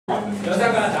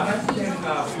여자가 나만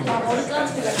시키니까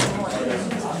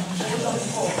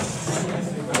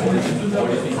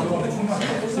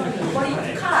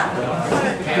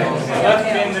Let's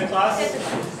begin the class.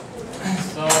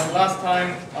 So last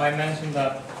time I mentioned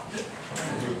that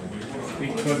we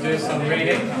could do some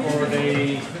reading for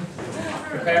the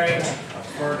preparing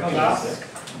for the class.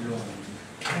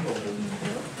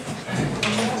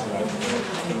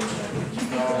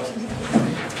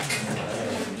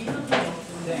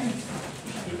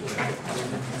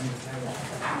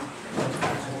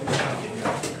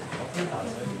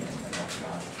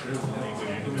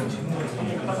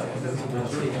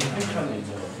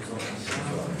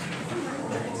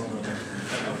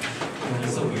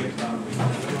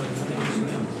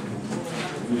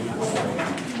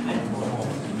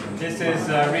 This is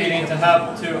reading to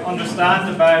help to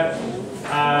understand about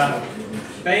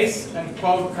base and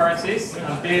quote currencies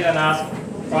and bid and ask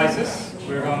prices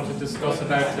we're going to discuss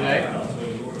about today.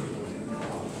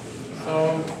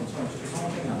 So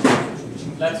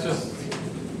let's just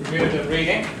review the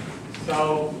reading.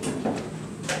 So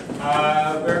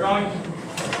we're going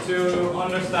to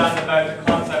understand about the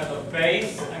concept of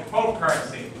base and quote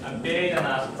currency and bid and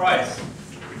ask price.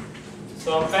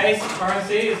 So base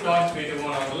currency is going to be the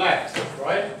one on the left,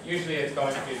 right? Usually it's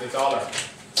going to be the dollar.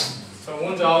 So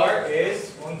 $1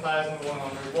 is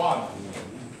 1,101.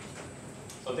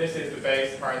 So this is the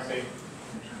base currency.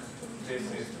 This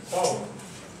is the quote.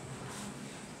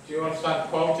 Do you understand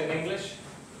quote in English?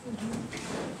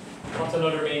 What's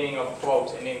another meaning of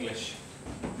quote in English?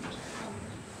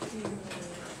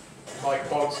 If I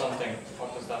quote something,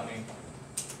 what does that mean?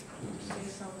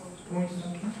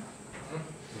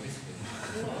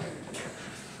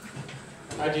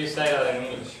 How do you say that in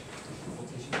English?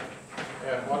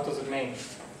 Yeah, what does it mean?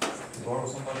 Borrow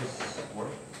somebody's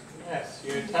work? Yes,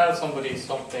 you tell somebody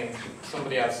something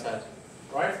somebody else said,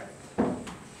 right?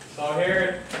 So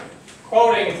here,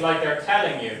 quoting is like they're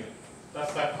telling you.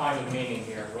 That's that kind of meaning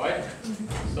here, right?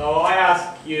 So I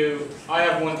ask you, I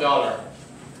have $1.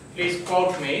 Please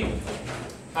quote me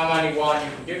how many yuan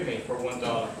you can give me for $1.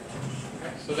 Okay?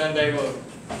 So then they will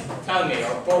tell me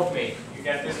or quote me, you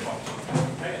get this much.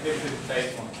 Okay? This is the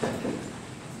base one.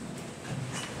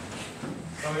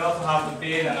 So we also have the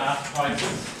bid and ask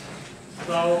prices.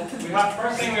 So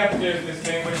first thing we have to do is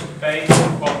distinguish the base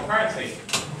and quote currency.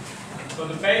 So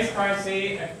the base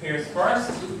currency appears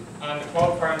first and the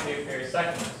quote currency appears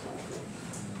second.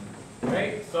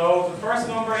 Okay, so the first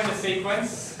number in the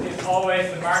sequence is always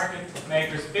the market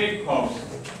maker's bid quote.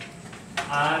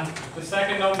 And the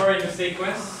second number in the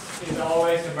sequence is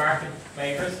always the market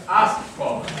maker's ask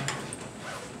quote.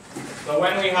 So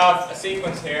when we have a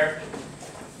sequence here,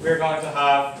 we're going to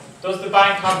have, does the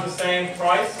bank have the same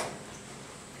price?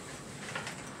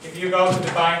 If you go to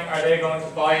the bank, are they going to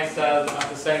buy and sell at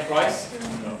the same price?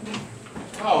 No.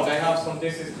 No, they have some,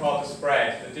 this is called the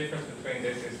spread. The difference between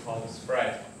this is called the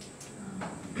spread.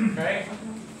 Okay?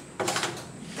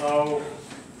 So,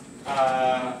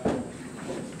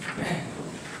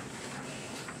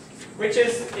 which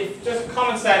is, it's just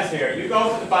common sense here. You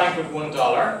go to the bank with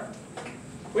 $1.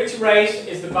 Which rate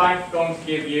is the bank going to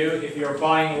give you if you're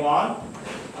buying one?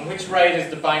 And which rate is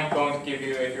the bank going to give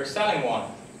you if you're selling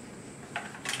one?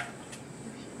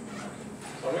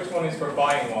 So which one is for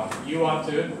buying one? You have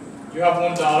 $1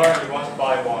 and you want to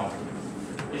buy one.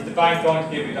 Is the bank going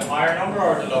to give you the higher number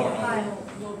or the lower number?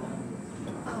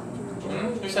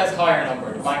 Who says higher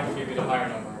number? The bank will give you the higher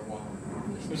number of one.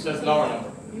 Who says lower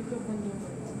number?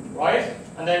 Right?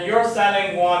 And then you're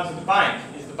selling one to the bank.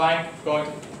 Is the bank going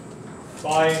to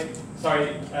buy,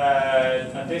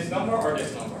 at this number or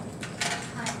this number?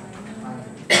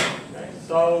 Okay,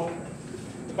 so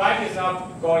the bank is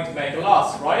not going to make a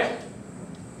loss, right?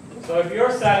 So if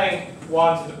you're selling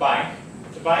one to the bank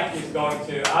is going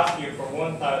to ask you for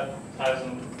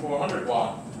 1,400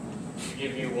 yuan to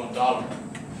give you $1.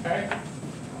 Okay?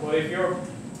 Well, if you're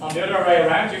on the other way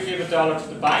around, you give $1 to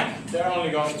the bank, they're only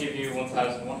going to give you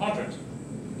 1,100.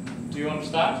 Do you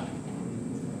understand?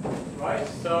 Right?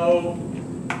 So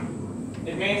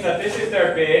it means that this is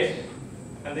their bid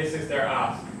and this is their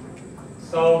ask.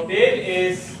 So bid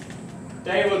is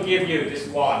they will give you this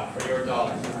yuan for your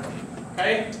dollar.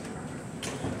 Okay?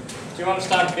 Do you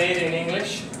understand bid in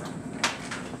English?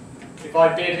 If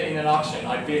I bid in an auction,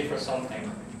 I bid for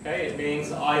something. Okay? It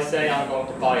means I say I'm going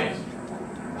to buy it.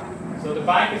 So the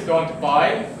bank is going to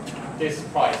buy this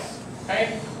price.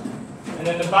 Okay? And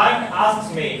then the bank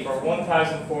asks me for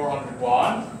 1,400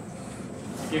 yuan,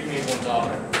 give me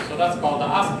 $1. So that's called the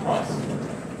ask price.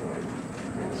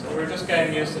 So we're just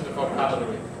getting used to the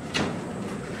vocabulary.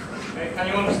 Okay, can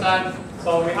you understand?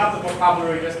 So we have the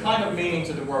vocabulary, there's kind of meaning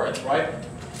to the words, right?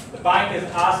 the bank is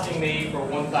asking me for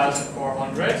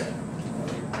 1,400,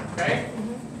 okay,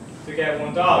 to get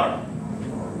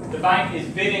 $1. The bank is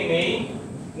bidding me,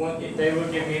 they will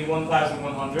give me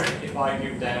 1,100 if I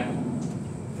give them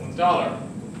 $1.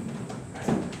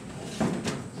 Okay.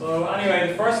 So anyway,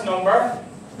 the first number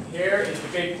here is the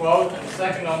bid quote, and the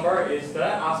second number is the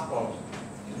ask quote.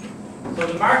 So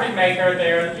the market maker,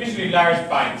 they are usually large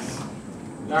banks,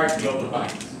 large global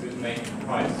banks who's making the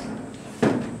price.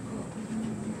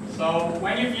 So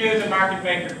when you view the market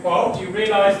maker quote, you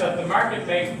realize that the market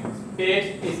maker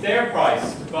bid is their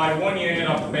price to buy 1 unit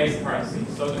of the base currency.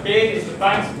 So the bid is the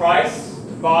bank's price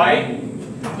to buy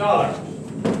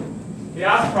 $1. The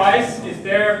ask price is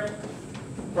their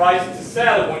price to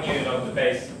sell 1 unit of the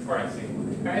base currency.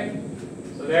 Okay?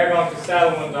 So they're going to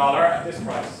sell $1 at this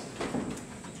price.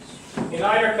 In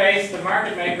either case, the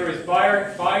market maker is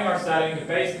buying or selling the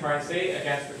base currency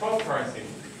against the quote currency.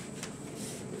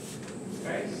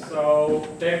 Okay, so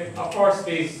of course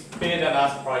these bid and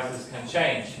ask prices can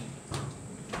change.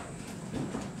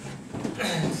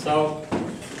 So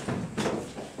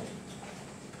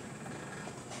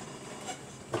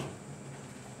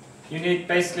you need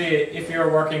basically, if you're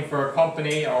working for a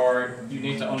company, or you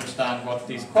need to understand what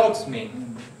these quotes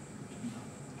mean.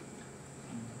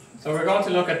 So we're going to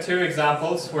look at 2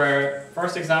 examples where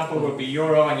first example will be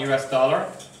euro and US dollar.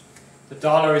 The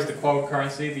dollar is the quote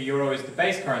currency, the euro is the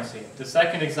base currency. The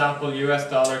second example, US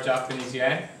dollar, Japanese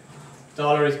yen.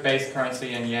 Dollar is base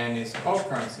currency and yen is quote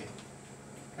currency.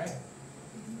 Okay.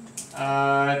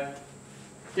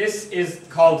 This is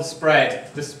called the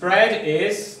spread. The spread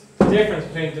is the difference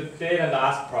between the bid and the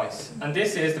ask price. And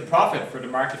this is the profit for the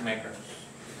market maker.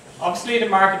 Obviously the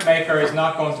market maker is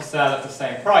not going to sell at the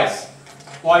same price.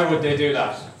 Why would they do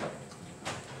that?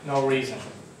 No reason.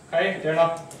 Okay?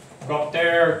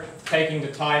 They're taking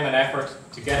the time and effort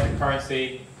to get the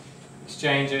currency,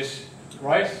 exchange it,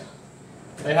 right?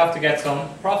 They have to get some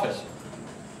profit.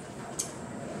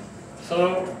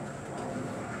 So,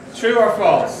 true or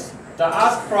false? The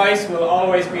ask price will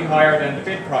always be higher than the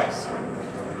bid price.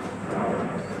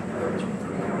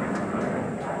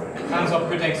 Hands up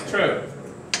who thinks true.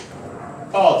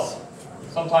 False.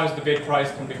 Sometimes the bid price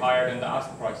can be higher than the ask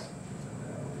price.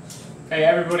 Okay,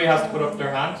 everybody has to put up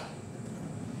their hand.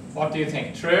 What do you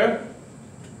think? True?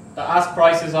 The ask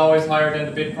price is always higher than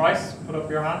the bid price? Put up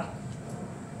your hand.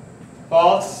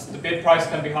 False? The bid price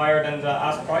can be higher than the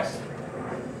ask price?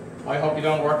 I hope you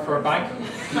don't work for a bank.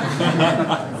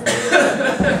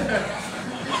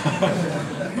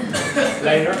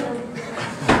 Later.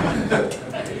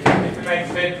 If you make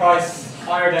the bid price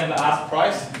higher than the ask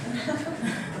price,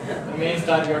 it means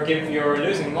that you're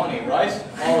losing money, right?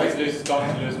 Always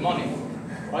going to lose money,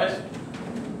 right?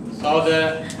 So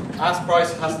the ask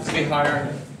price has to be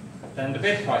higher than the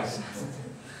bid price.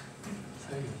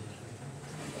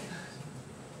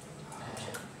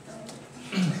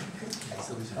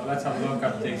 So let's have a look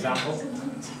at the example.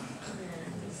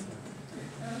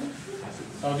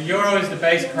 So the euro is the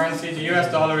base currency, the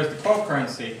US dollar is the quote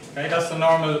currency. Okay, that's the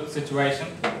normal situation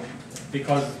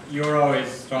because euro is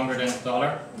stronger than the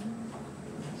dollar.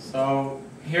 So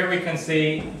here we can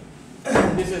see,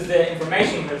 this is the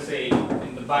information we'll see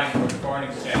in the bank for foreign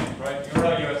exchange, right?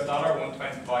 Euro, US dollar,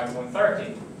 125,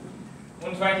 130.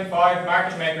 125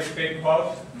 market maker's bid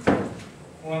quote,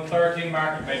 130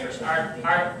 market maker's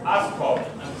ask quote,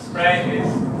 and the spread is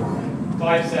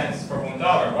 5 cents for $1,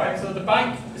 right? So the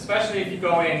bank, especially if you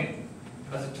go in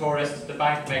as a tourist, the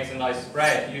bank makes a nice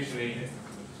spread. Usually,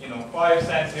 5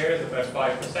 cents here is about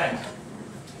 5%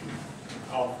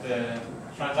 of the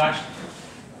transaction.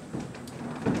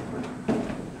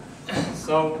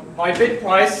 So my bid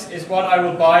price is what I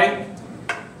will buy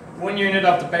 1 unit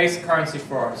of the base currency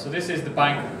for. So this is the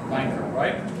banker,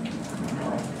 right?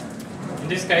 In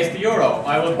this case, the euro.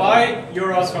 I will buy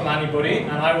euros from anybody,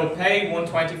 and I will pay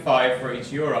 125 for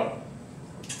each euro.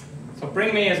 So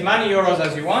bring me as many euros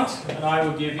as you want, and I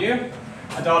will give you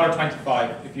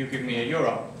 $1.25 if you give me a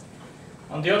euro.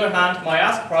 On the other hand, my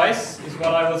ask price is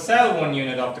what I will sell 1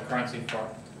 unit of the currency for.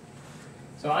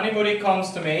 So anybody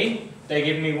comes to me, they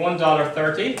give me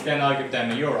 $1.30, then I'll give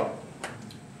them a euro.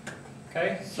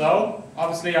 Okay, so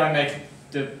obviously I make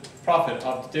the profit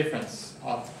of the difference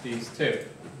of these two.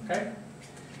 Okay,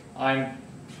 I'm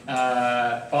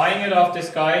buying it off this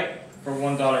guy for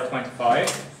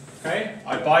 $1.25. Okay,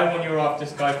 I buy 1 euro off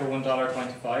this guy for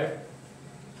 $1.25,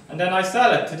 and then I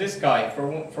sell it to this guy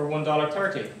for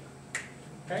 $1.30.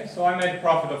 Okay, so I made a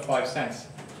profit of 5 cents.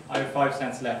 I have 5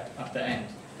 cents left at the end.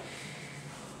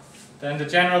 Then the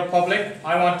general public,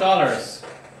 I want dollars.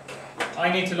 I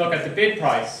need to look at the bid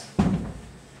price.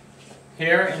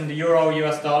 Here in the euro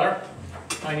US dollar,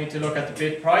 I need to look at the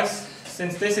bid price.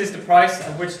 Since this is the price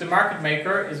at which the market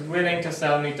maker is willing to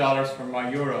sell me dollars for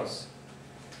my euros.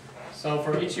 So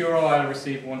for each euro I'll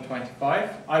receive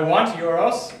 1.25. I want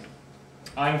euros.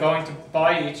 I'm going to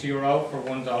buy each euro for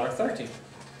 $1.30.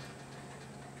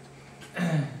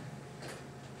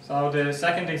 So the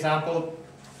second example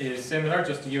is similar,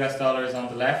 just the US dollar is on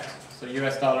the left. So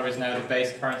US dollar is now the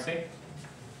base currency.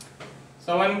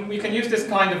 So when we can use this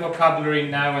kind of vocabulary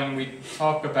now when we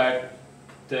talk about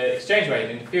the exchange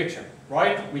rate in the future,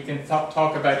 right? We can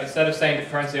talk about, instead of saying the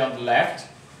currency on the left,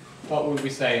 what would we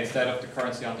say instead of the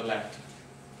currency on the left?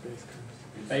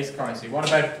 Base currency. What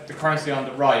about the currency on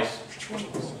the right?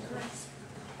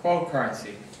 Quote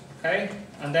currency. Okay?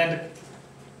 And then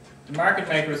the market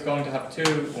maker is going to have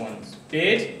two ones.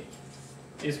 Bid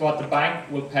is what the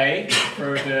bank will pay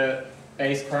for the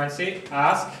base currency.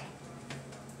 Ask,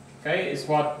 okay, is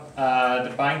what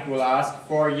the bank will ask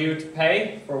for you to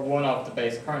pay for one of the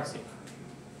base currency.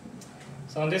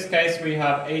 So in this case we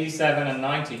have 87 and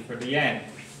 90 for the yen.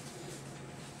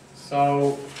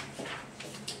 So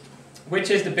which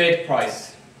is the bid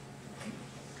price?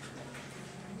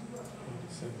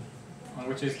 And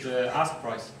which is the ask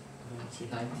price?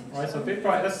 Right, so bid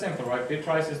price, that's simple, right? Bid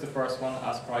price is the first one,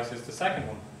 ask price is the second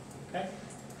one. Okay?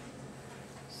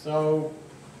 So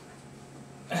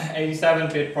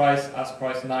 87 bid price, ask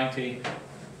price 90.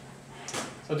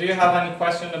 So do you have any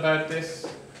question about this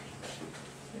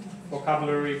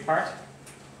vocabulary part?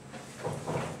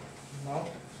 No?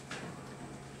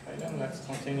 Okay, then let's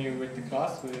continue with the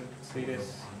class. We'll see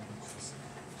this.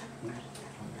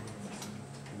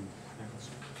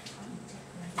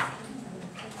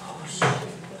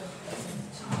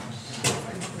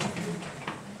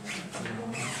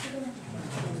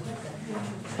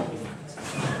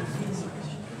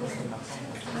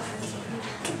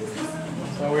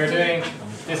 So we're doing,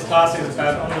 this class is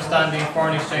about understanding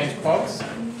foreign exchange quotes.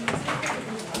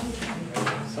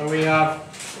 So we have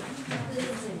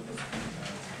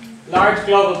large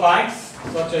global banks,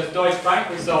 such as Deutsche Bank,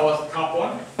 we saw as the top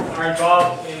one, are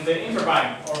involved in the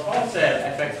interbank or wholesale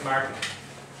FX market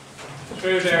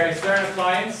through their external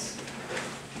clients,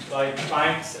 like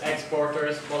banks,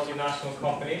 exporters, multinational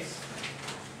companies.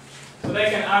 So they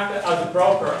can act as a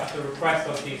broker at the request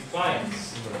of these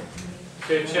clients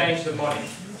to change the money.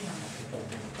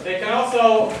 They can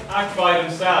also act by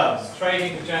themselves,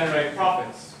 trading to generate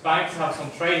profits. Banks have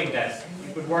some trading desks.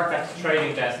 You could work at the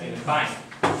trading desk in the bank.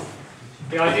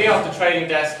 The idea of the trading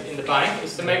desk in the bank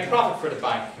is to make profit for the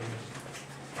bank.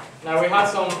 Now we had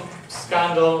some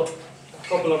scandal a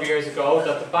couple of years ago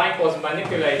that the bank was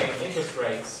manipulating interest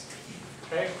rates.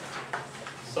 Okay?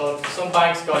 So some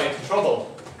banks got into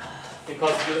trouble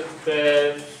because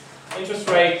the interest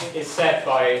rate is set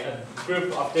by a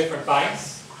group of different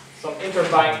banks, some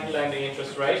interbank lending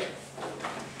interest rate.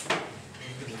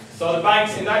 So the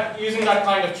banks, using that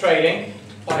kind of trading,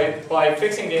 by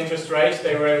fixing the interest rate,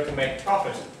 they were able to make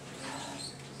profit.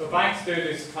 So banks do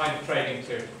this kind of trading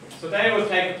too. So they will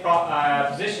take a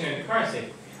position in the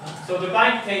currency. So the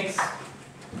bank thinks,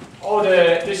 oh,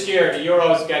 this year the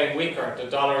euro is getting weaker, the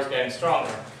dollar is getting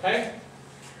stronger. Okay?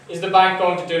 Is the bank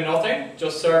going to do nothing,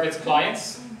 just serve its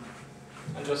clients,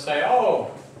 and just say,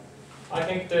 oh, I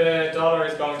think the dollar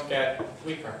is going to get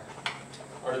weaker,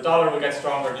 or the dollar will get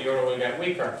stronger, the euro will get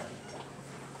weaker?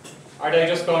 Are they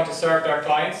just going to serve their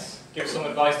clients, give some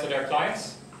advice to their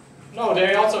clients? No,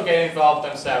 they also get involved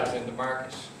themselves in the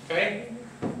market. Okay?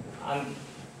 And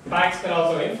banks can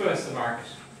also influence the market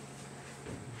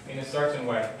in a certain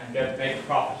way and make a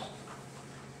profit.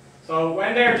 So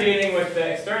when they're dealing with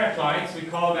the external clients, we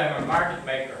call them a market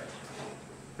maker.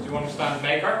 Do you understand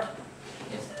maker?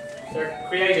 Yes. They're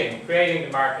creating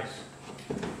the market.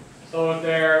 So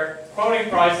they're quoting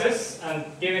prices and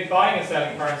buying and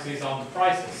selling currencies on the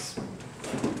prices.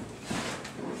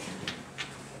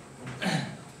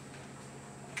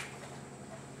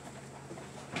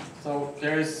 So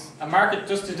there's a market,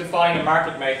 just to define a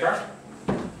market maker.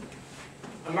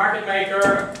 A market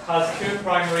maker has two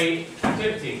primary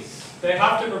activities. They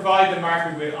have to provide the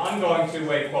market with ongoing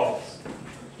two-way quotes.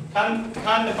 Can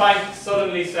the bank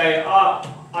suddenly say,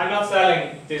 I'm not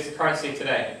selling this currency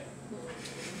today,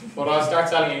 but I'll start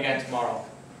selling again tomorrow?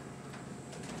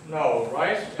 No,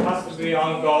 right? It has to be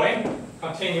ongoing,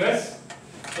 continuous.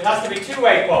 It has to be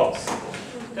two-way quotes.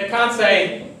 They can't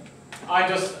say,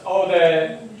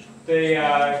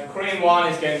 the Korean won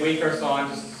is getting weaker, so I'm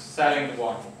just selling the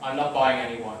won. I'm not buying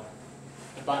any won.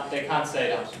 They can't say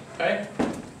that, okay?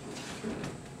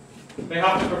 They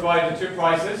have to provide the two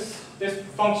prices. This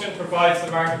function provides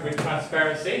the market with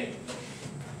transparency.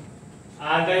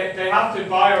 And they have to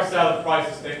buy or sell the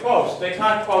prices they quote. They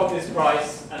can't quote this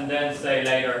price and then say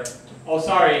later, oh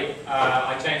sorry,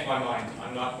 I changed my mind,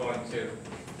 I'm not going to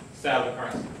sell the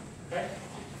currency. Okay?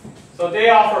 So they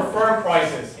offer firm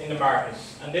prices in the market,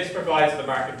 and this provides the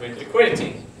market with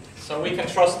liquidity. So we can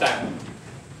trust them.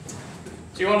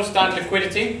 Do you understand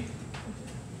liquidity?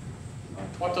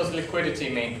 What does liquidity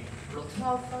mean?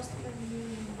 How fast can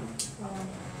you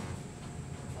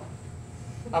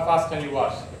How fast can you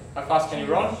what? How fast can you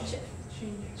run?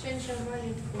 change your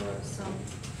money for some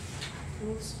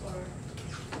goods or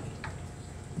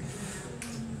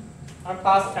How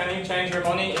fast can you change your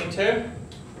money into?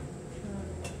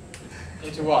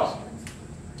 Into what?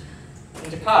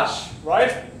 Into cash,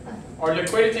 right? Or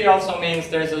liquidity also means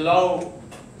there's a low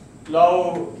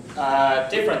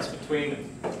difference between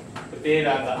the bid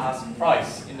and the ask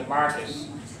price in the market.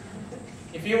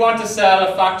 If you want to sell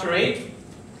a factory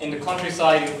in the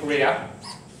countryside in Korea,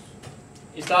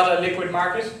 is that a liquid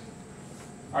market?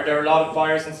 Are there a lot of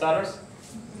buyers and sellers?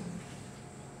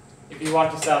 If you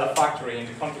want to sell a factory in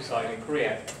the countryside in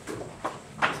Korea,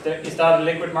 is that a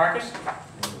liquid market?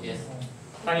 Yes.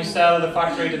 Can you sell the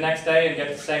factory the next day and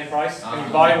get the same price? Can you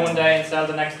buy one day and sell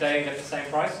the next day and get the same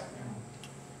price?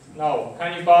 No.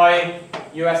 Can you buy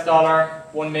US dollar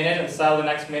 1 minute and sell the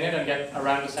next minute and get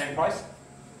around the same price?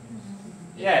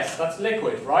 Yes, that's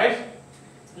liquid, right?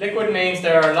 Liquid means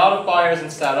there are a lot of buyers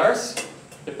and sellers.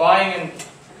 The buying and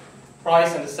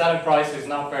price and the selling price is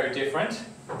not very different.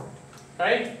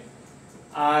 Okay?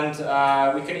 And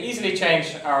we can easily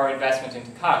change our investment into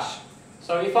cash.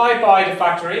 So if I buy the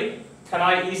factory, can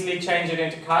I easily change it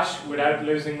into cash without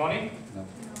losing money? No.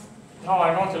 No,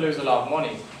 I'm going to lose a lot of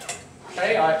money.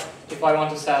 Okay, if I want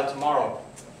to sell tomorrow.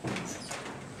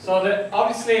 So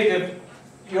obviously the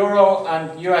euro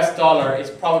and US dollar is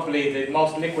probably the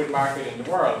most liquid market in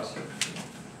the world.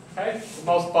 Okay, the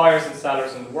most buyers and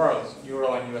sellers in the world,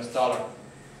 euro and US dollar.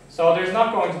 So there's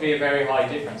not going to be a very high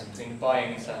difference between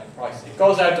buying and selling price. It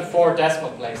goes out to 4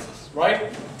 decimal places,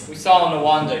 right? We saw on the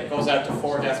Wanda, it goes out to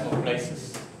 4 decimal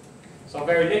places. So a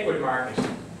very liquid market.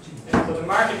 Okay, so the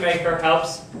market maker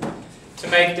helps to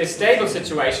make this stable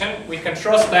situation. We can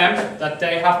trust them that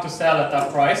they have to sell at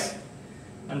that price,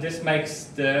 and this makes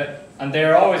and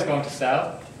they're always going to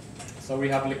sell, so we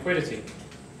have liquidity.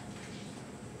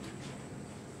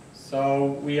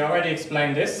 So we already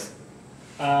explained this.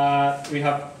 We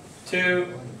have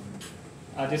 2,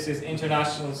 this is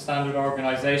International Standard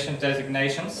Organization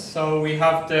designations. So we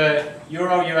have the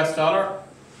Euro US dollar,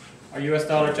 or US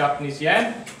dollar Japanese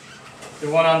yen. The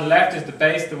one on the left is the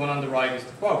base, the one on the right is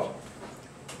the quote.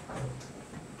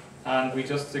 And we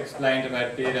just explained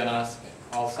about bid and ask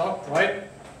also, right?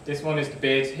 This one is the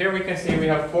bid. Here we can see we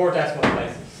have 4 decimal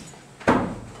places.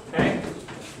 Okay?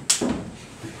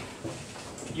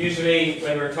 Usually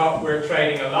when we're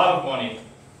trading a lot of money,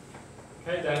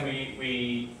 okay, then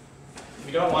we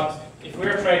don't want, if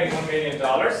we're trading $1 million,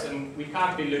 and we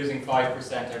can't be losing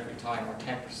 5% every time or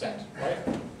 10%, right?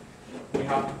 We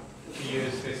have to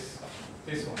use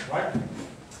this one, right?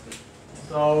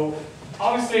 So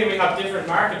obviously we have different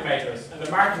market makers, and the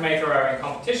market maker are in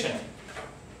competition.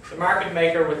 The market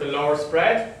maker with the lower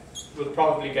spread will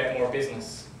probably get more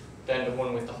business than the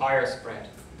one with the higher spread.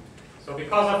 So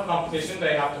because of competition,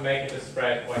 they have to make the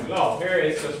spread quite low. Here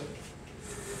it's just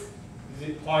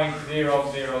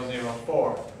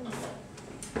 0.0004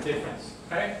 difference.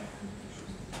 Okay.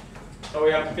 So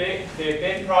we have the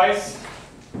bid price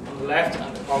on the left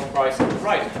and the quote price on the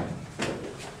right.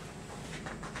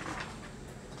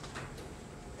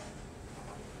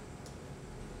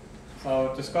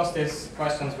 So discuss these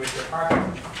questions with your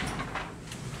partner.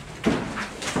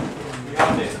 We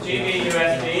have this GB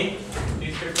USD,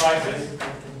 these 2 prices.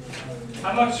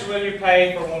 How much will you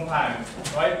pay for £1?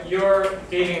 Right? You're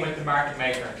dealing with the market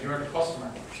maker. You're the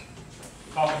customer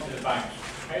talking to the bank.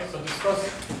 Okay, so discuss,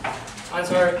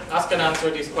 ask and answer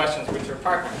these questions with your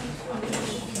partner.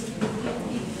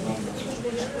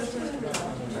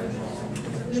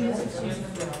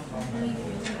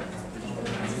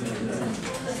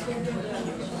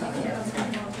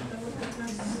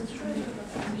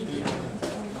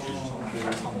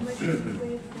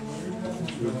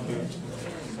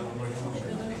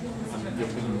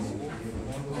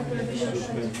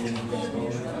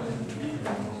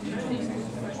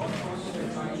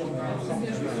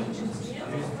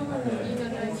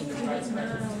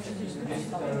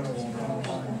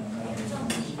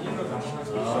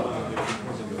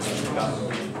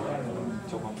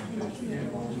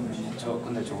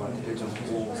 근데 저걸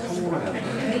 1.5, 3으로 해야 돼.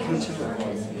 3칠로 해야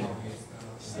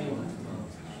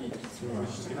You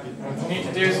need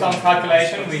to do some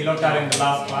calculation. We looked at it in the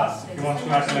last class. If you want to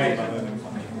calculate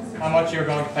how much you're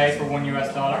going to pay for $1 US.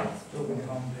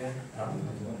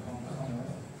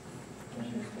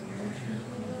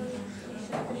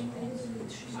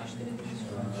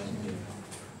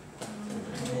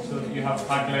 you have a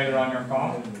calculator on your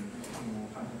phone.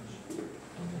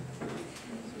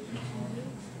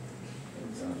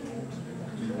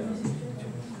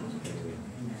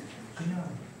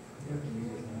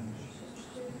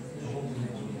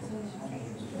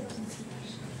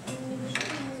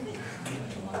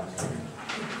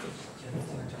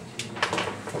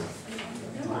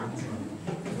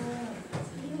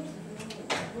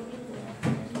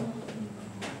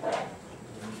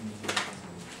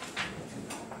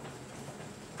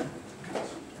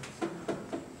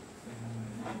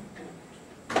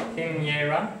 Kim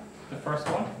Ye-ran, the first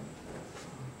one.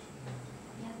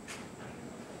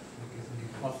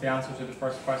 What's the answer to the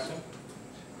first question?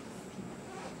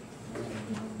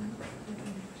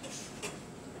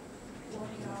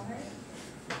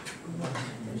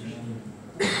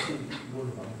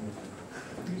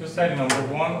 Just say the number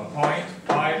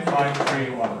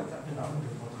 1.5531.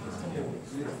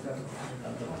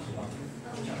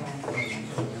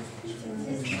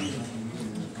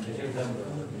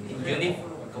 Unit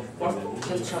first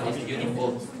question is unit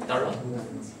for dollar.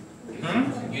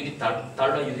 Unit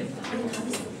dollar unit.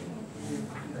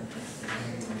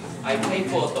 I pay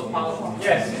for the pound.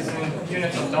 Yes, it's in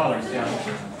units of dollars, yeah.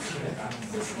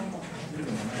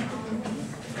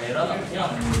 에러가 그냥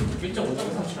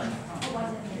 1.533 아니야?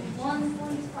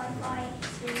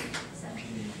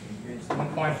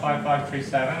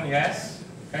 1.5537, yes.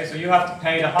 Okay, so you have to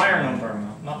pay the higher number,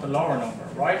 not the lower number,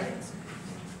 right?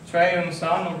 Trey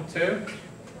Eun-san, number 2.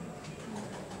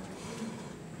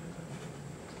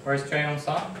 Where's Trey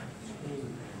Eun-san?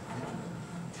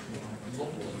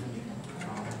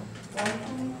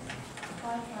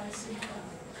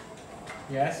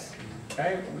 Yes.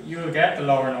 Okay, you will get the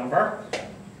lower number.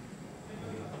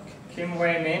 Kim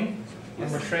Wei-min,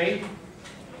 number 3.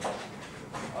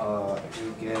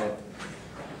 You get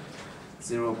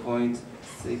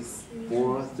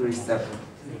 0.6437.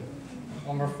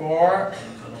 Number 4,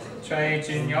 Choi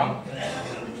Jin-young.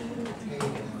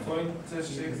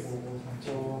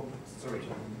 0.643.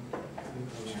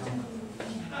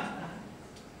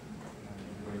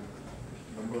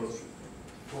 Number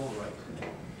 4, right?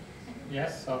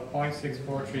 Yes, so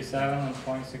 0.6437 and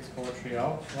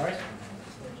 0.6430, right?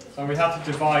 So we have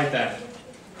to divide them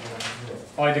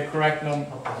by the correct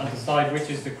number and decide which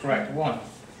is the correct one.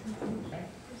 Okay.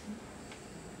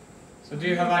 So do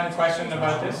you have any question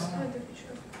about this?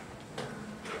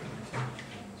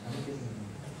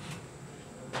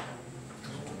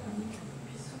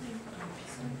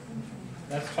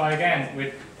 Let's try again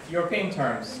with European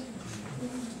terms.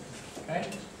 Okay,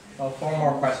 so 4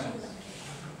 more questions.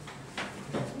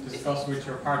 Discuss with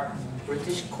your partner.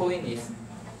 British coin is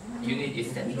unit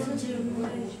is cent.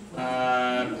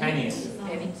 Pennies.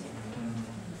 Penny.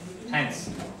 Pence.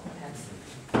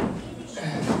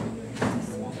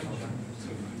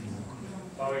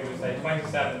 So we would say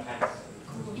 27 pence.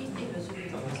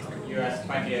 US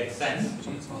 28 cents.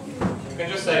 You can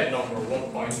just say the number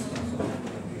 1 point.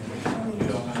 You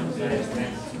don't have to say it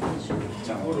pence.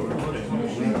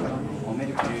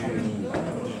 아메리카 턴이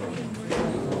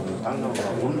달러가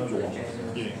오른쪽,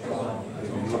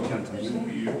 유로피안 턴이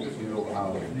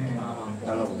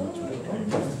달러가 오른쪽.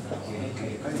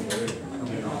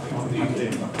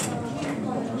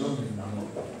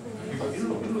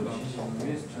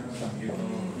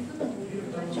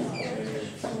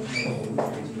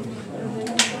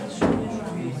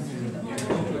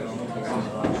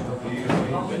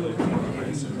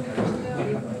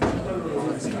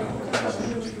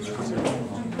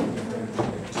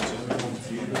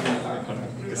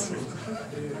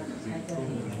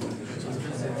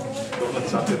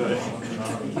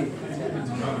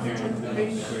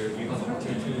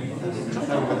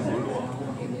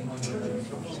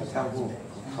 차 타고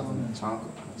가든 장학금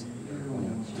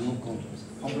아니면 등록금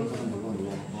환불금 물론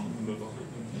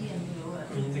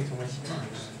인생 정말 쉽지 않아.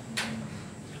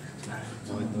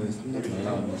 너의 3년이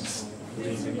날아가는 거지.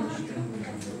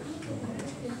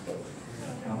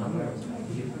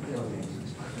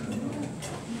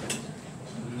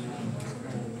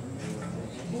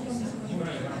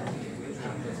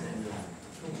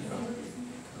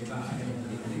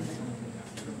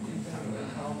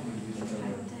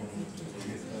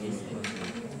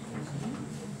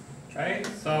 Okay,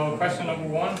 so question number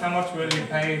 1, how much will you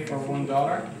pay for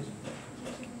 $1?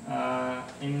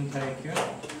 In Taekyon.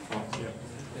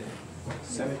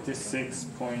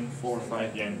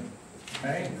 76.45 yen.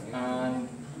 Okay, and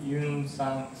Yoon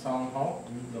Sang Ho.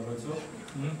 Number 2,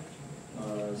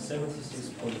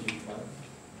 76.25.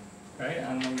 Okay,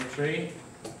 and number 3,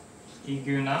 Lee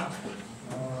Gyuna.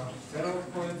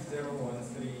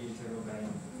 0.01309.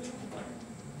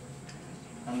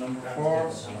 And number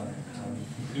 4,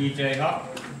 EJ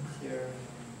Hop. Here,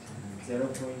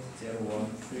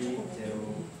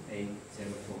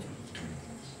 0.0130804.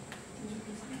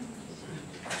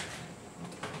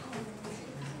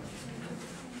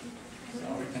 So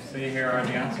we can see here are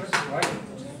the answers, right?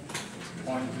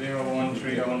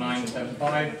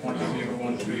 0.0130975,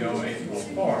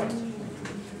 0.0130844.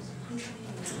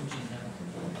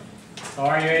 So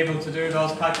are you able to do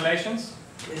those calculations?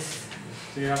 Yes.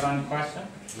 Do you have any question?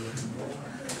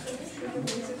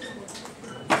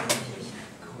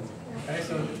 Okay,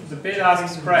 so the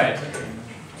bid-ask spread.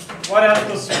 What else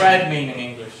does spread mean in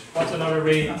English? What's another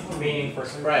meaning for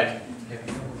spread?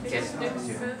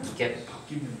 Get.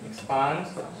 Expand.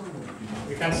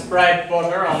 We can spread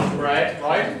butter on bread,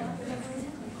 right?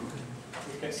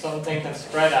 Something can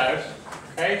spread out.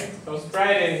 Okay, so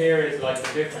spread in here is like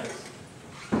the difference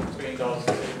between those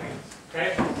two things.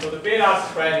 Okay, so the bid-ask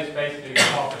spread is basically the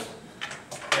profit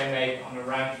they make on a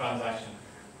round transaction,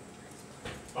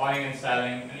 buying and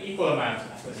selling an equal amount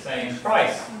at the same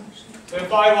price. So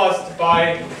if I was to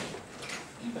buy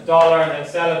 $1 and then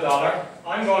sell $1,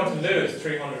 I'm going to lose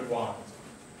 300 won.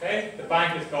 Okay, the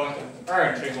bank is going to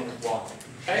earn 300 won.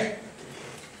 Okay,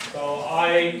 so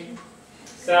I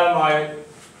sell my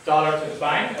dollar to the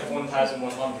bank at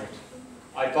 1,100.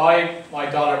 I buy my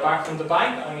dollar back from the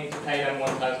bank. I need to pay them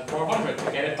 1,400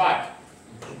 to get it back.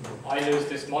 I lose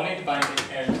this money. The bank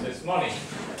earns this money.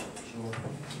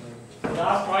 The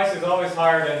ask price is always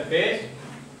higher than the bid.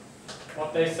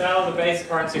 What they sell the base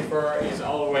currency for is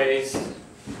always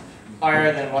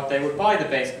higher than what they would buy the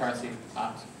base currency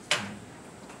at.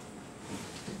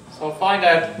 So find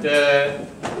out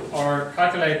or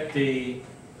calculate the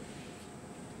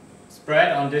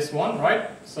spread on this one, right?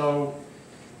 So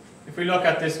if we look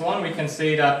at this one, we can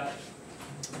see that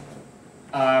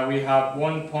we have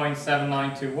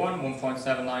 1.7921,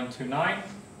 1.7929.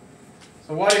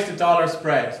 So what is the dollar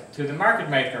spread to the market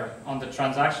maker on the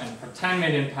transaction for £10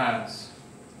 million?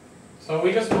 So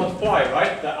we just multiply,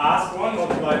 right? The ask one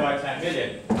multiplied by 10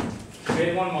 million.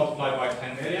 Bid one multiplied by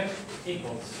 10 million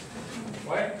equals,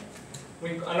 right?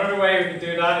 Another way we could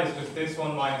do that is just this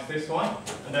one minus this one,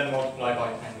 and then multiply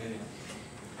by 10 million.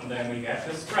 And then we get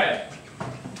the spread.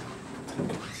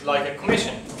 It's like a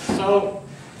commission. So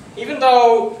even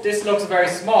though this looks very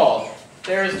small,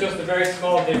 there is just a very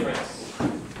small difference.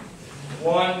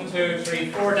 1, 2,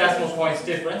 3, 4 decimal points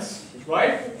difference,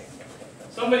 right?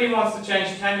 Somebody wants to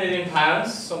change £10 million,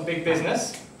 some big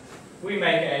business. We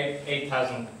make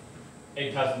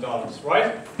 $8,000,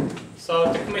 right?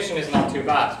 So the commission is not too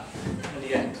bad in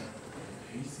the end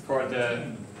for the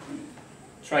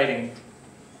trading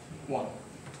one.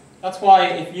 That's why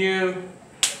if you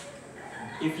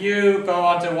go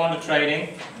onto one of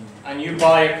trading and you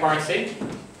buy a currency,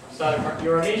 so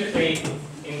you're immediately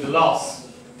in the loss,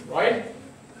 right?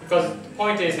 Because the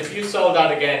point is, if you sold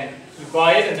that again, you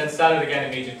buy it and then sell it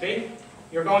again immediately,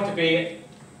 you're going to be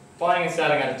buying and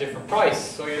selling at a different price,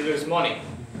 so you lose money.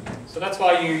 So that's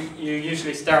why you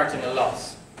usually start in a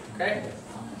loss. Okay?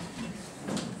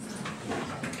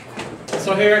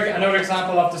 So here another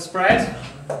example of the spread.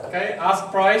 Okay, ask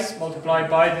price multiplied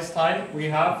by, this time we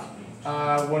have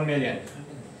 1 million.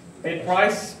 Bid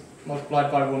price multiplied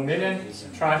by 1 million,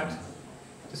 subtract,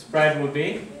 the spread will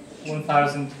be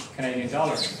 1,000 Canadian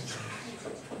dollars.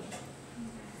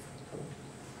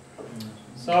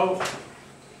 So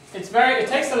it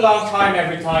takes a long time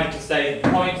every time to say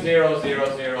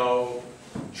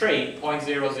 0.0003,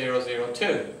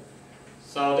 0.0002.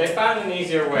 So they found an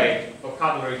easier way,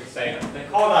 vocabulary to say it. They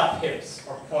call that pips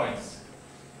or points.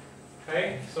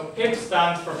 Okay, so pip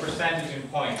stands for percentage in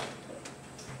point.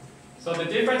 So the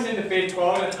difference in the bid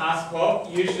quote and ask quote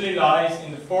usually lies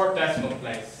in the 4th decimal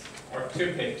place, or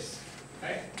 2 pips.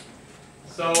 Okay,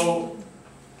 so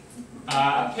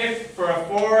a pip for a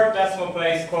 4 decimal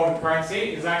place quoted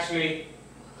currency is actually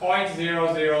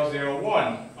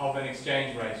 0.0001 of an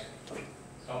exchange rate.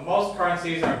 So most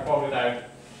currencies are quoted out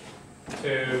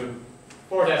to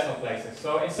 4 decimal places.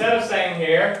 So instead of saying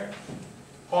here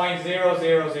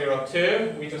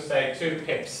 0.0002, we just say 2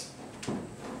 pips.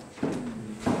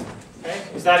 Okay,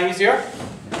 is that easier?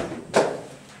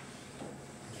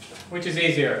 Which is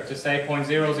easier, to say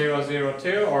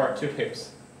 0.0002 or 2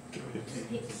 pips?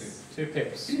 2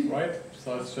 pips, right?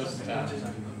 So it's just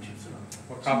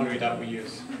vocabulary that we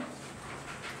use.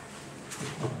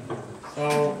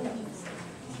 So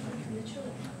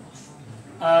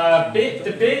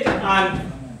the bid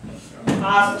and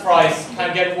ask price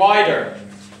can get wider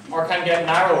or can get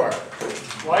narrower,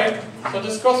 right? So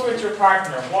discuss with your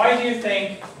partner. Why do you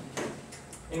think,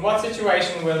 in what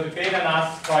situation will the bid and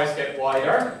ask price get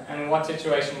wider, and in what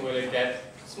situation will it get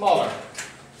smaller?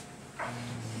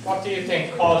 what do you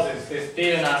think causes this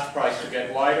bid and ask price to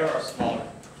get wider or smaller?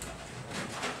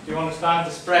 Do you understand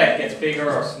the spread gets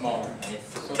bigger or smaller?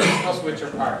 So discuss with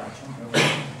your partner.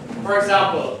 For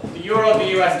example, the euro,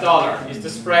 the US dollar, is the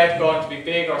spread going to be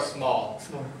big or small?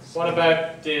 Small. What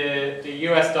about the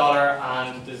US dollar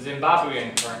and the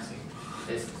Zimbabwean currency?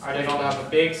 Yes. Are they going to have a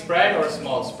big spread or a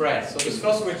small spread? So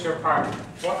discuss with your partner.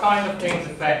 What kind of things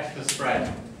affect the spread?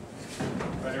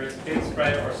 Whether it's a big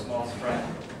spread or a small spread.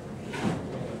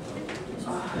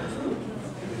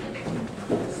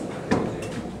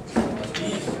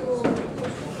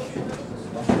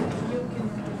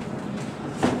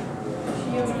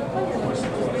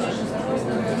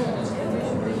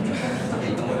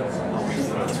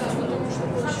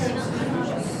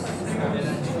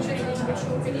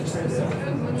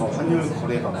 환율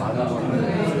거래가 많은 거는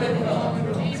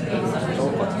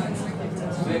적을 것 같아요.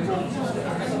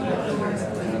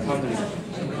 사람들이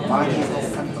많이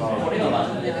사니까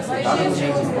다른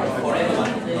은행에서 많이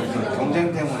사니까 경쟁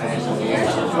때문에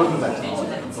줄어든다 했잖아요.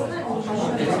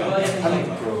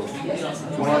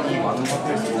 교환이 많은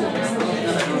화폐를 쓰고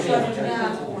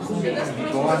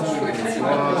교환이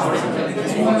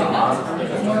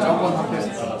적은 화폐를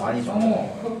쓰고 많이 줘.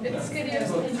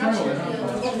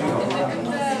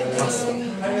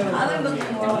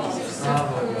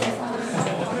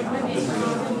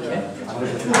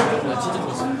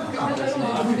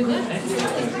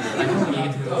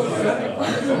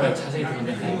 자세히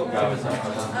들었는데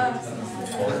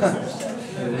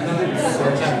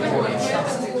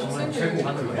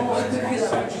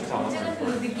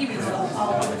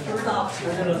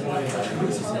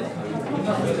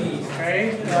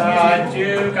Okay,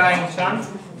 Ju Gang Chan,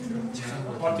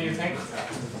 what do you think?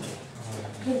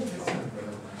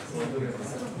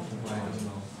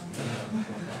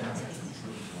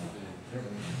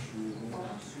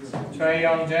 Trey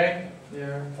Young J,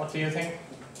 what do you think?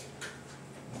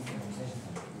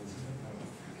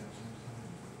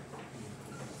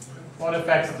 What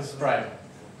affects the spread?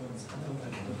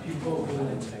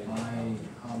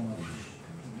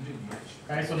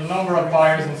 Okay, so the number of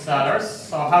buyers and sellers.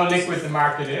 So how liquid the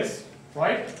market is,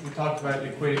 right? We talked about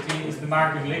liquidity. Is the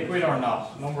market liquid or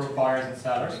not? Number of buyers and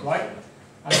sellers, right?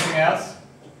 Anything else?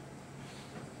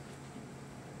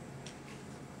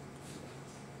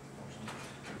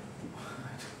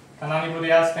 Can anybody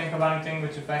else think of anything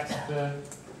which affects the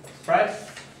spread?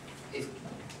 It's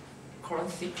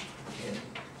currency.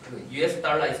 US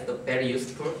dollar is very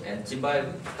useful and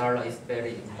Zimbabwe dollar is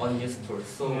very unuseful.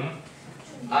 So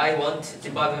I want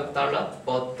Zimbabwe dollar,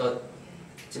 but the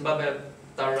Zimbabwe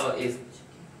dollar is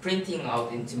printing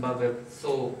out in Zimbabwe.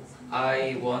 So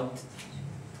I want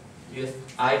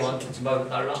Zimbabwe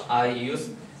dollar. I use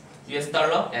US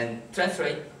dollar and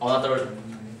translate another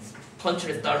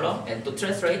country's dollar and to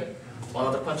translate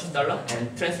another country's dollar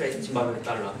and translate Zimbabwe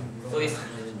dollar. So its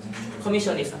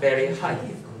commission is very high.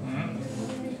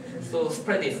 So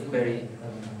spread is very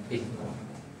big.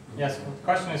 Yes, but the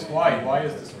question is why? Why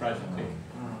is the spread big?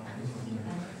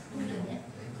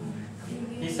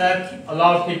 He said a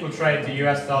lot of people trade the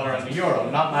US dollar and the euro.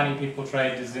 Not many people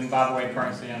trade the Zimbabwe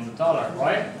currency and the dollar,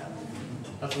 right?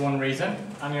 That's one reason.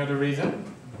 Any other reason?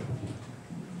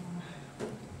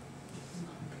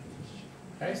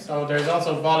 Okay, so there's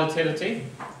also volatility.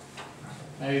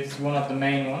 Maybe it's one of the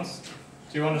main ones.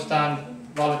 Do you understand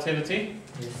volatility?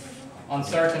 Yes.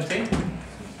 Uncertainty.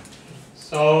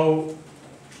 So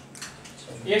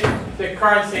if the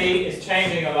currency is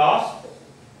changing a lot,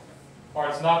 or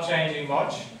it's not changing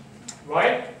much,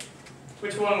 right?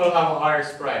 Which one will have a higher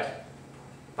spread?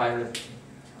 Violet.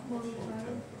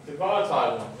 The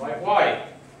volatile one, right? Why?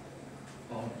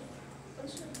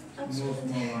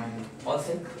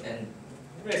 Unsafe and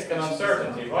Risk and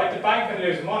uncertainty, right? The bank can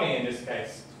lose money in this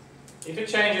case. If it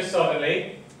changes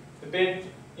suddenly, the bank,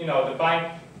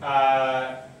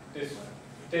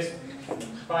 this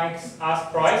bank's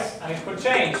ask price, and it could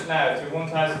change now to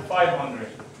 1,500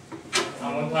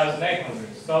 and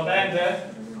 1,800. So then the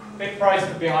bid price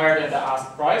could be higher than the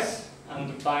ask price, and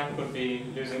the bank could be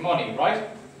losing money, right?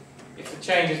 If it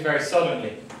changes very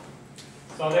suddenly.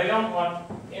 So they don't want,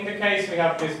 in the case we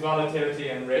have this volatility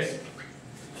and risk,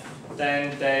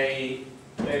 then they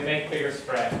make bigger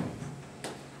spread.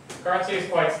 Currency is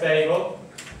quite stable.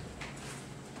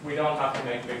 We don't have to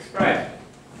make big spread.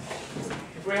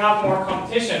 If we have more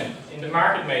competition in the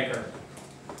market maker,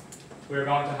 we're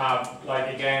going to have,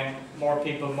 like again, more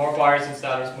people, more buyers and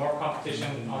sellers, more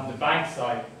competition on the bank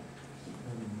side.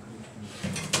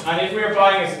 And if we're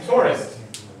buying as a tourist,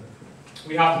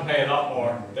 we have to pay a lot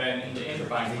more than in the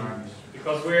interbank market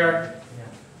because we're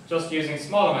just using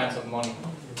small amounts of money.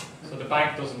 So the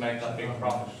bank doesn't make that big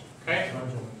profit. Okay?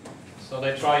 So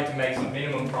they try to make some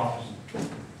minimum profit.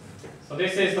 So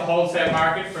this is the wholesale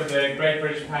market for the Great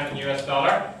British Pound and US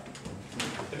dollar.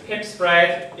 The pip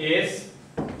spread is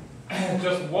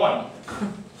just 1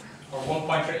 or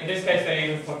 1.3. In this case, they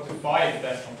even put to 5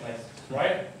 decimal places,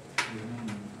 right?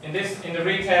 In the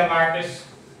retail market,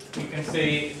 you can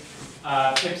see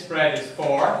pip spread is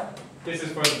 4. This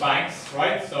is for the banks,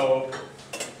 right? So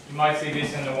you might see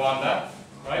this in the Wanda,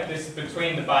 right? This is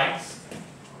between the banks.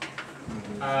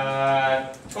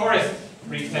 Tourist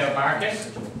retail market,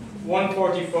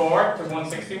 144 to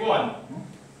 161.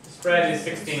 The spread is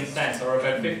 16 cents, or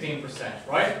about 15%,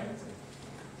 right?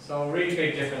 So really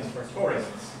big difference for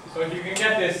tourists. So if you can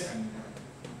get this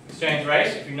exchange rate,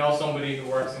 if you know somebody who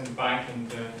works in the bank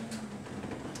and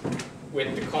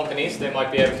with the companies, they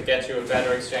might be able to get you a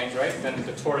better exchange rate than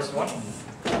the tourist one.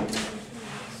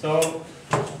 So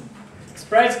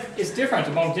spreads is different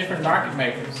among different market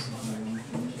makers.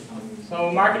 So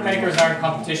market makers are in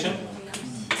competition.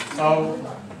 So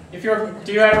do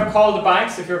you ever call the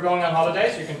banks if you're going on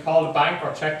holidays? You can call the bank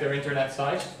or check their internet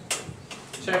site.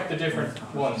 Check the different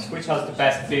ones, which has the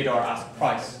best bid or ask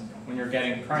price when you're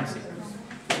getting currency.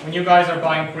 When you guys are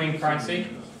buying green currency,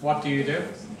 what do you do?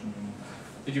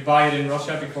 Did you buy it in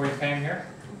Russia before you came here?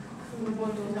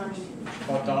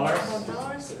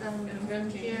 $4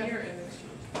 and here.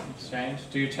 Exchange.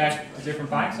 Do you check the different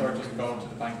banks or just go to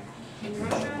the bank? In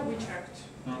Russia, we checked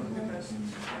because there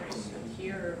is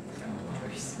here.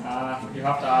 You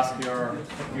have to ask your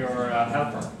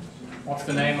helper. What's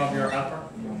the name of your helper?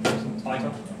 Some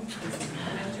title?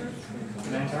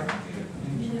 Mentor.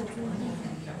 You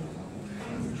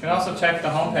can also check the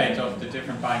homepage of the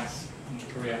different banks in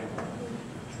Korea.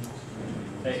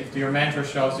 If your mentor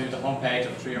shows you the homepage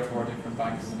of 3 or 4 different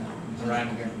banks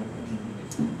around here.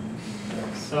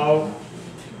 So,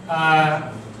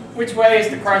 which way is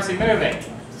the currency moving?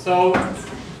 So,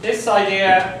 this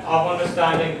idea of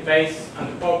understanding the base and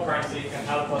the quote currency can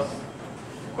help us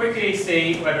quickly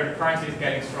see whether the currency is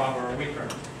getting stronger or weaker.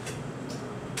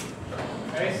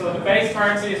 Okay, so the base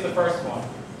currency is the first one.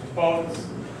 The quotes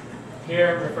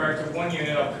here refer to 1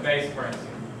 unit of the base currency.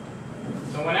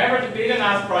 So whenever the bid and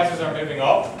ask prices are moving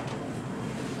up,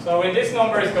 so when this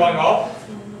number is going up,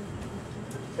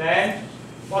 then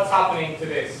what's happening to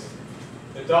this?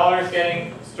 The dollar is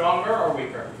getting stronger or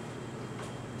weaker?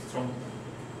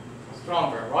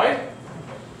 Stronger, right?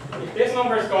 If this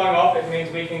number is going up, it means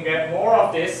we can get more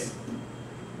of this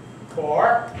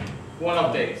for one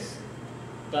of these.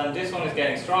 Then this one is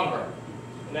getting stronger.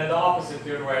 And then the opposite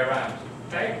the other way around.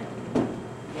 Okay?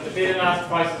 When the bid and ask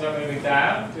prices are moving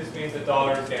down, this means the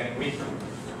dollar is getting weaker.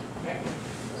 Okay?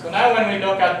 So now when we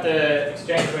look at the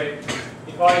exchange rate,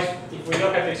 if we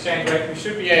look at the exchange rate, we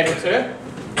should be able to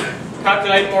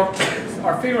calculate more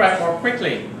or figure out more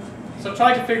quickly. So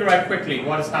try to figure out quickly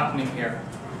what is happening here.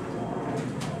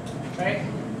 Okay?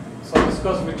 So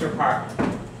discuss with your partner.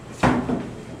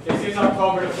 This is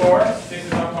October the 4th, this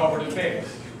is October the 5th.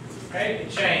 Okay? It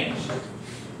changed.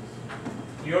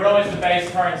 Euro is the base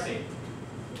currency.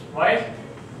 Right?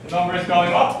 The number is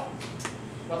going up.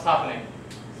 What's happening?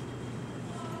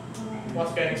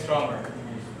 What's getting stronger?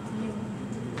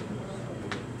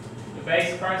 The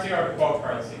base currency or the quote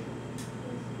currency?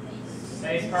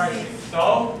 Base currency.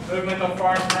 So, movement of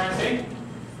foreign currency,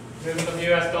 movement of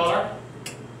US dollar.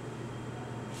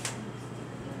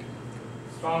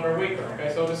 Stronger, weaker.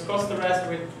 Okay, so discuss the rest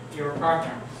with your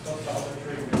partner. Discuss the other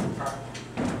 3 with your partner.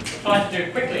 So try to do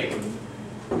it quickly.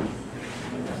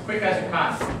 As quick as you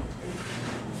can.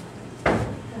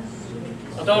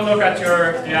 So don't look at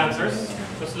the answers,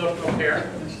 just look up here.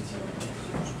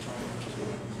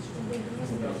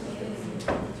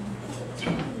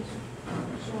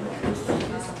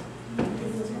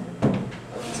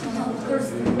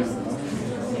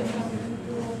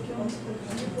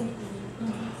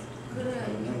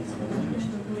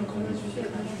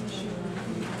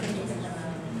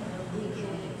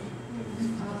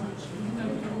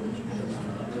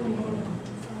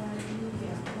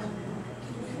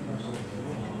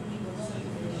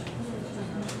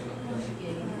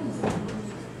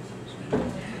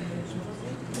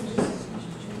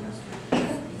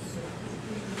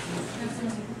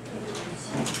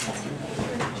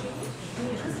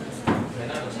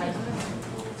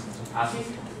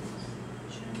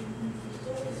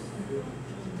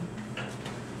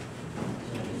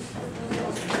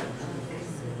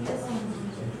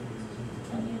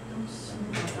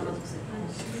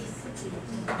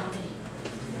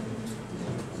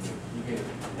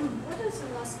 What is the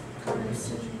last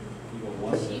currency?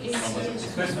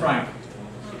 Swiss franc.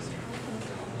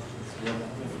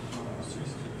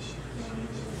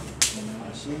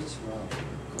 CH가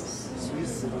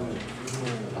스위스는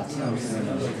라틴어로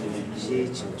쓰면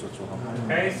CH는 저쪽하고.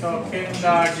 Okay, so Kim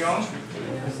Da-kyung,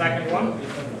 the second one.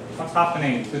 What's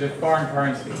happening to the foreign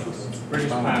currency? British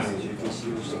pound. 이렇게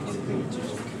CU 시작했는데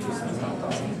이쪽으로 상당하다.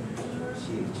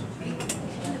 CH.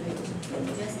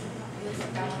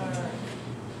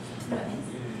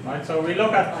 Right, so we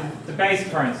look at the base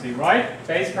currency, right?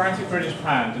 Base currency, British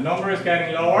pound. The number is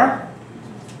getting lower.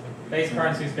 Base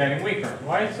currency is getting weaker,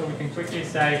 right? So we can quickly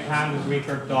say pound is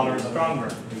weaker, dollar is stronger.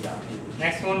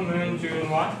 Next one, Moon, June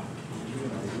 1.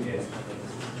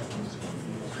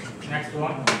 Next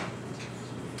one.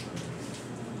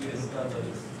 US dollar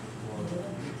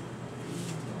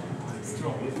is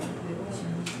strong.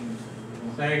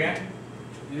 Say again.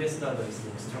 US dollar is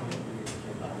strong.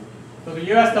 So the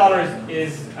US dollar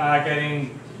is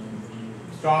getting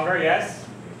stronger, yes.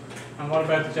 And what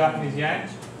about the Japanese yen?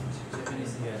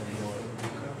 Japanese yen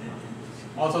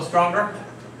Also stronger?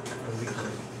 or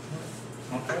weaker.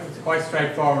 Okay, it's quite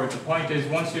straightforward. The point is,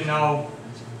 once you know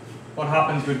what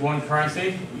happens with one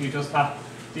currency, you just have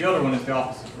the other one is the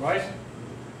opposite, right?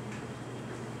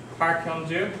 Park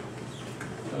Hyun-ju,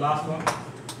 the last one.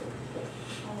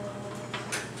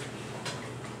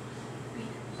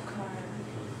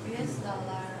 US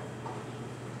dollar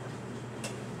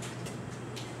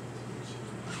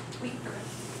weaker.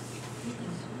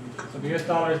 So the US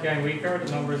dollar is getting weaker,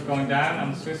 the number is going down,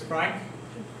 and the Swiss franc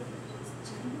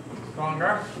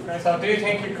stronger. Okay, so do you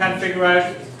think you can figure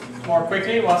out more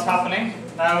quickly what's happening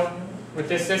now with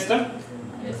this system?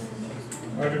 Yes.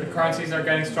 Whether the currencies are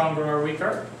getting stronger or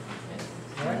weaker?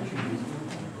 Yes. Right?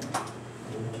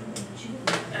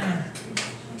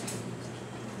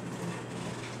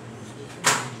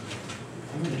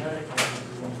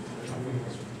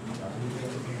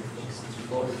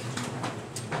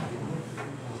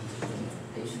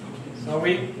 So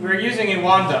we're using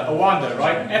Wanda,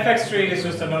 right? FX Street is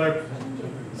just another,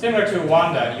 similar to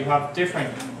Wanda, you have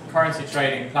different currency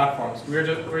trading platforms.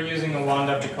 We're using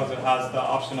Wanda because it has the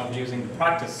option of using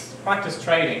practice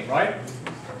trading, right?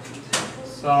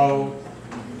 So,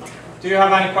 do you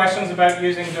have any questions about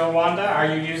using Wanda? Are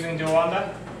you using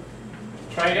Wanda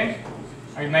trading?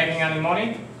 Are you making any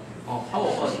money? How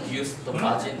about use the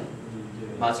margin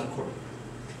call?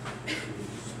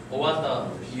 Wanda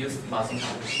use margin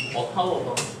call. Or how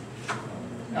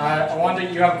about? Wanda,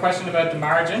 you have a question about the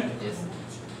margin? Yes.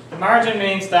 The margin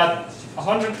means that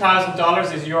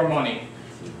 $100,000 is your money,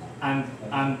 and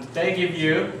they give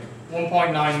you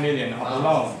 1.9 million of the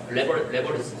loan.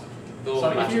 Leverage.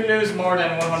 So if you lose more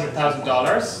than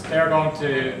 $100,000, they're going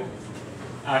to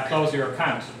close your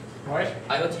account, right?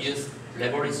 I want to use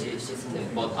leverage system,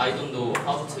 but I don't know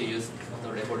how to use the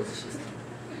leverage system.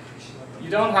 You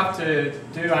don't have to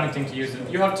do anything to use it.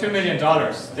 You have $2 million.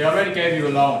 They already gave you a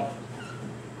loan.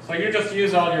 So you just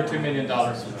use all your $2 million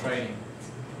for trading.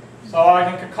 So I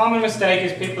think a common mistake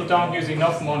is people don't use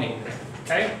enough money.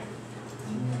 Okay?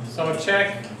 So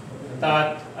check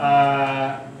that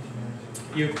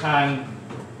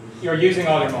you're using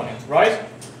all your money, right?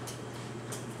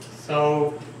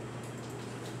 So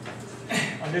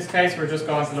in this case, we're just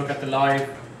going to look at the live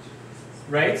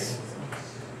rates.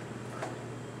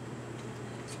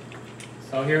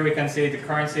 So here we can see the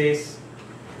currencies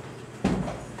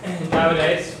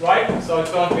nowadays, right? So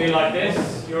it's going to be like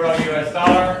this, Euro, US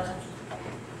dollar.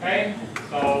 Okay,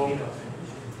 so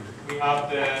we have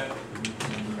the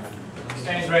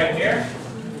exchange rate here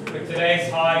with today's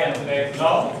high and today's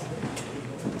low.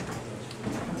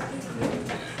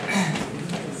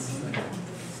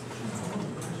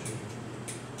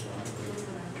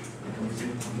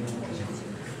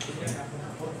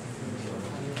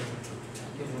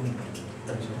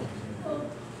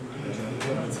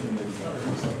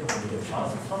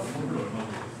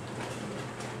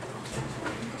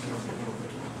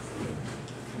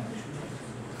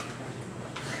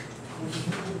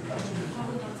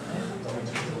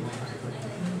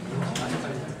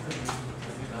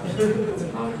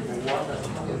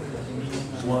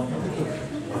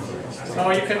 So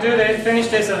you can do this, finish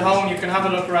this at home, you can have a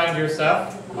look around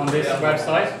yourself on this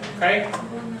website, okay?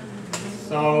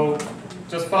 So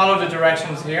just follow the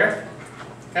directions here,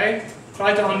 okay?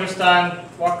 Try to understand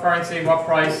what currency, what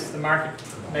price the market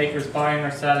maker is buying or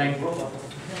selling.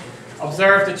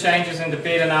 Observe the changes in the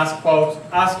bid and ask quote.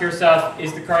 Ask yourself,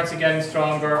 is the currency getting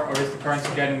stronger or is the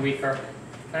currency getting weaker,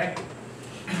 okay?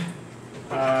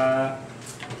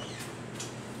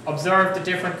 Observe the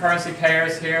different currency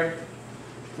pairs here.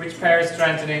 Which pair is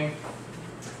strengthening?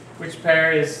 Which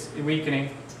pair is weakening?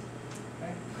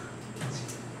 Okay.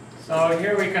 So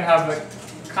here we can have a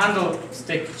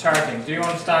candlestick charting. Do you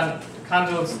understand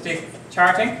candlestick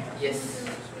charting? Yes.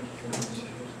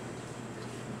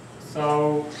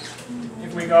 So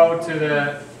if we go to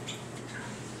the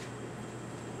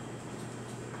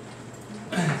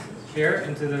here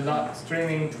into the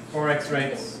streaming Forex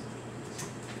rates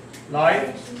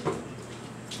live,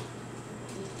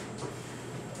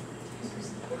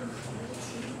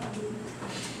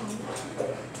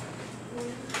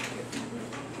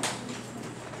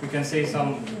 we can see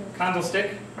some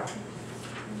candlestick.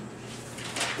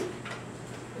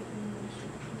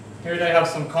 Here they have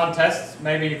some contests.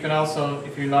 Maybe you can also,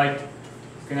 if you like,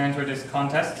 you can enter this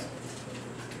contest.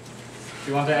 If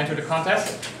you want to enter the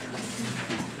contest,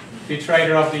 be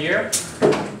Trader of the Year.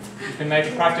 You can make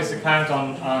a practice account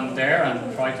on there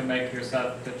and try to make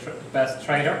yourself the best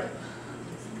trader.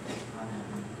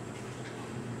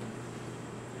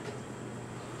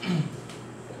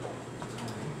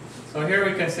 So here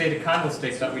we can see the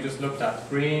candlestick that we just looked at,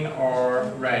 green or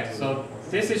red. So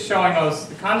this is showing us,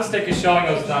 the candlestick is showing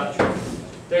us that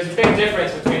there's a big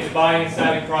difference between the buying and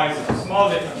selling price, a small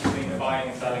difference between the buying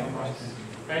and selling price.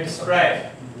 Okay, the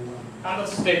spread.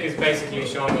 Candlestick is basically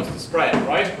showing us the spread,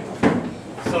 right?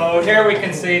 So here we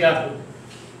can see that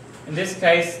in this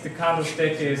case the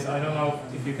candlestick is, I don't know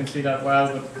if you can see that well,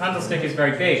 but the candlestick is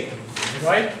very big,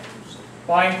 right?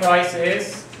 Buying price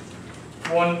is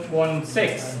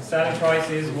 116, selling price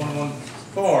is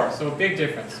 114, so a big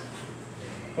difference.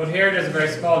 But here there's a very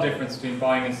small difference between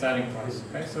buying and selling price.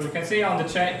 Okay, so we can see on the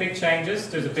big changes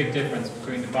there's a big difference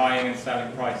between the buying and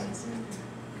selling prices.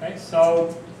 Okay,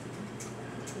 so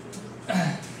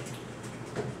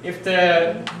if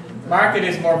the market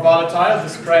is more volatile, the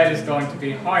spread is going to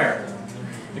be higher.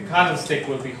 The candlestick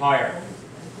will be higher.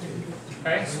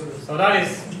 Okay, so that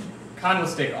is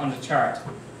candlestick on the chart.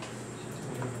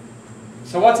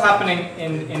 So what's happening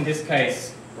in this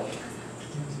case?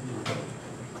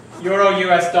 Euro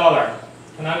US dollar.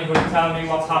 Can anybody tell me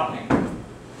what's happening?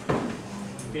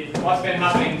 What's been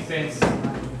happening since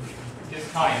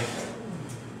this time?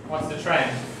 What's the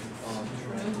trend?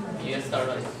 US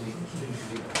dollar is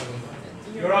weak.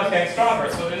 Euro is getting stronger,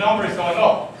 so the number is going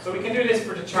up. So we can do this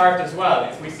for the chart as well.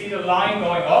 If we see the line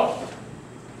going up,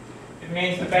 it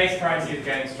means the base currency is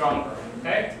getting stronger.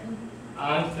 Okay?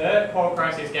 And the core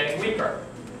currency is getting weaker.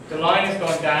 The line is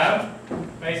going down,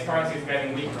 base currency is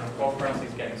getting weaker, and core currency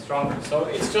is getting stronger. So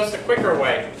it's just a quicker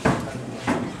way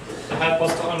to help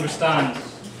us to understand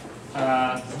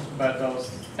about those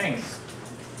things.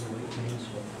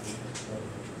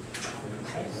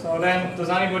 Okay, so then, does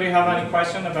anybody have any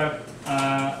question about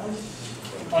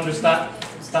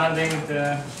understanding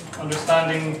the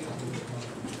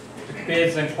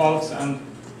bids and quotes and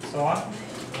so on?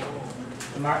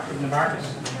 The market.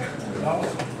 No?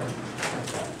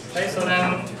 Okay, so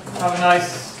then have a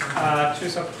nice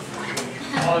Chuseok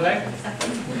holiday.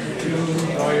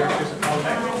 Enjoy your Chuseok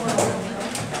holiday.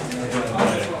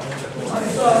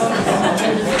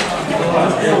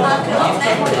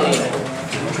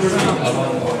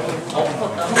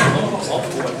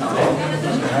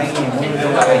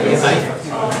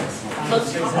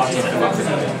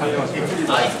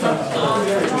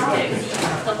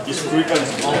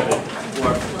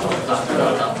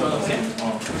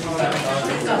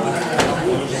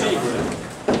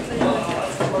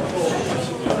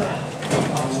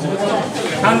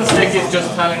 The candlestick is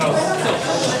just telling us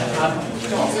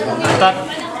at that